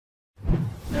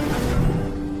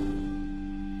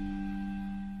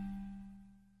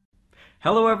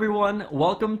Hello everyone,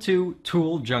 welcome to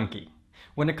Tool Junkie.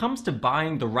 When it comes to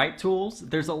buying the right tools,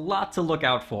 there's a lot to look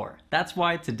out for. That's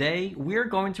why today we're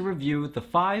going to review the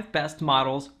 5 best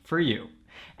models for you.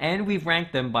 And we've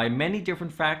ranked them by many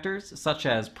different factors such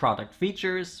as product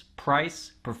features,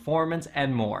 price, performance,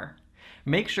 and more.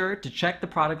 Make sure to check the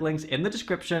product links in the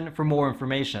description for more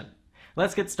information.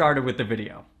 Let's get started with the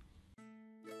video.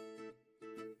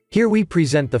 Here we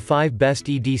present the 5 best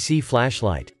EDC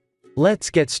flashlight. Let's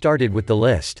get started with the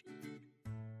list.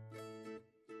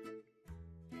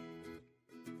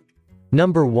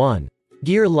 Number 1.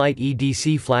 Gearlight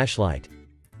EDC Flashlight.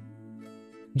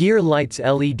 Gearlight's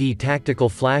LED tactical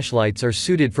flashlights are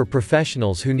suited for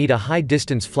professionals who need a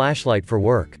high-distance flashlight for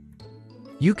work.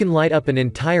 You can light up an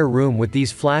entire room with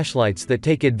these flashlights that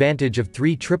take advantage of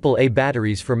 3 AAA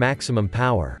batteries for maximum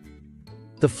power.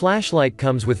 The flashlight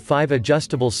comes with 5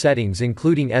 adjustable settings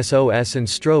including SOS and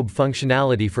strobe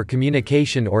functionality for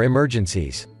communication or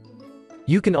emergencies.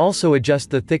 You can also adjust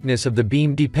the thickness of the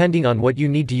beam depending on what you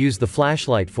need to use the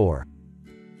flashlight for.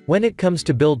 When it comes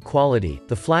to build quality,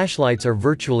 the flashlights are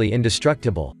virtually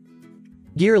indestructible.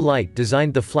 Gearlight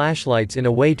designed the flashlights in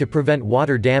a way to prevent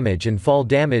water damage and fall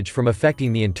damage from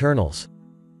affecting the internals.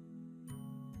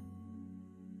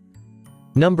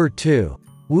 Number 2.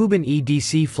 Wuben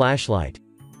EDC Flashlight.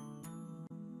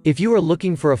 If you are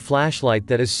looking for a flashlight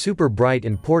that is super bright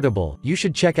and portable, you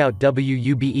should check out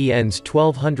Wuben's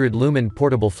 1200 lumen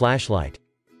portable flashlight.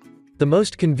 The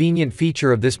most convenient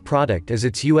feature of this product is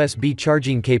its USB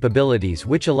charging capabilities,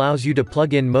 which allows you to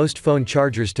plug in most phone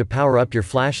chargers to power up your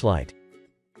flashlight.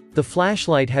 The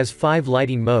flashlight has 5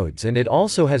 lighting modes and it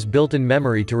also has built-in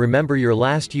memory to remember your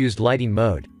last used lighting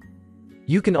mode.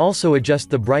 You can also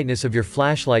adjust the brightness of your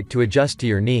flashlight to adjust to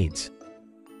your needs.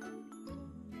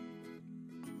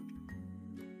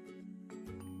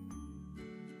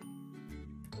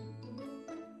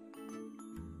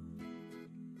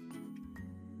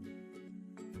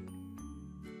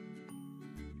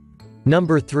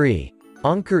 Number 3.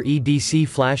 Anker EDC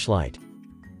Flashlight.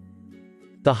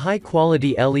 The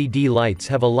high-quality LED lights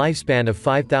have a lifespan of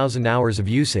 5,000 hours of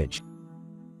usage.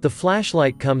 The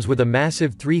flashlight comes with a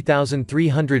massive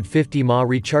 3,350 mAh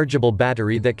rechargeable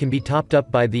battery that can be topped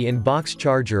up by the in-box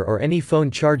charger or any phone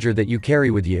charger that you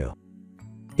carry with you.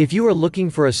 If you are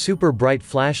looking for a super bright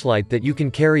flashlight that you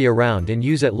can carry around and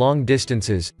use at long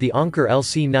distances, the Anker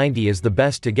LC90 is the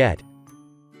best to get.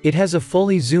 It has a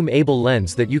fully zoom-able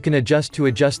lens that you can adjust to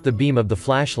adjust the beam of the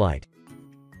flashlight.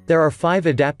 There are 5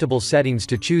 adaptable settings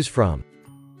to choose from.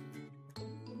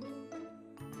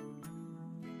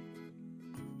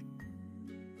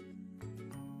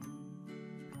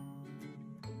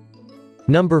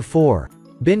 Number 4.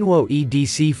 Binwo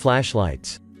EDC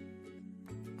Flashlights.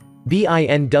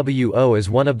 Binwo is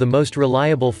one of the most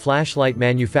reliable flashlight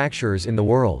manufacturers in the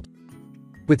world.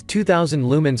 With 2000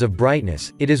 lumens of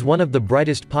brightness, it is one of the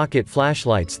brightest pocket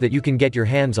flashlights that you can get your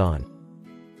hands on.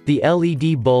 The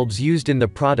LED bulbs used in the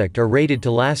product are rated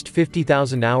to last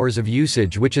 50,000 hours of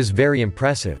usage, which is very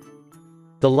impressive.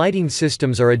 The lighting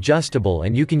systems are adjustable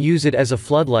and you can use it as a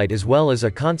floodlight as well as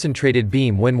a concentrated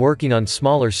beam when working on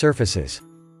smaller surfaces.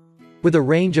 With a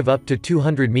range of up to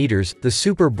 200 meters, the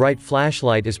super bright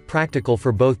flashlight is practical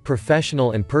for both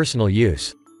professional and personal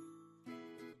use.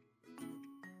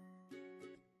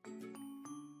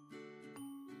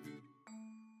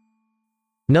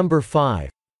 Number 5.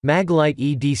 Maglite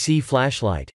EDC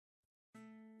Flashlight.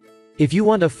 If you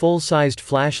want a full-sized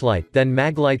flashlight, then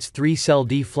Maglite's 3-cell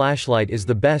D flashlight is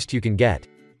the best you can get.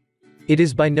 It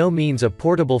is by no means a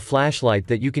portable flashlight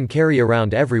that you can carry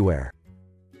around everywhere.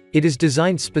 It is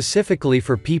designed specifically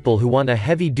for people who want a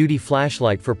heavy-duty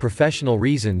flashlight for professional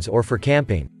reasons or for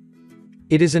camping.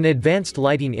 It is an advanced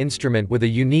lighting instrument with a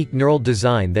unique knurled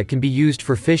design that can be used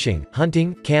for fishing,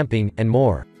 hunting, camping, and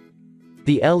more.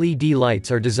 The LED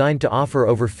lights are designed to offer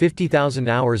over 50,000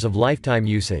 hours of lifetime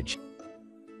usage.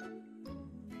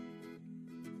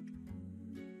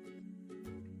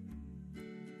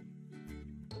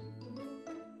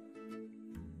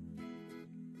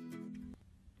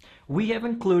 We have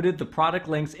included the product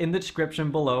links in the description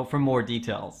below for more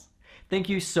details. Thank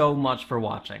you so much for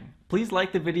watching. Please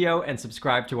like the video and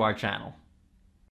subscribe to our channel.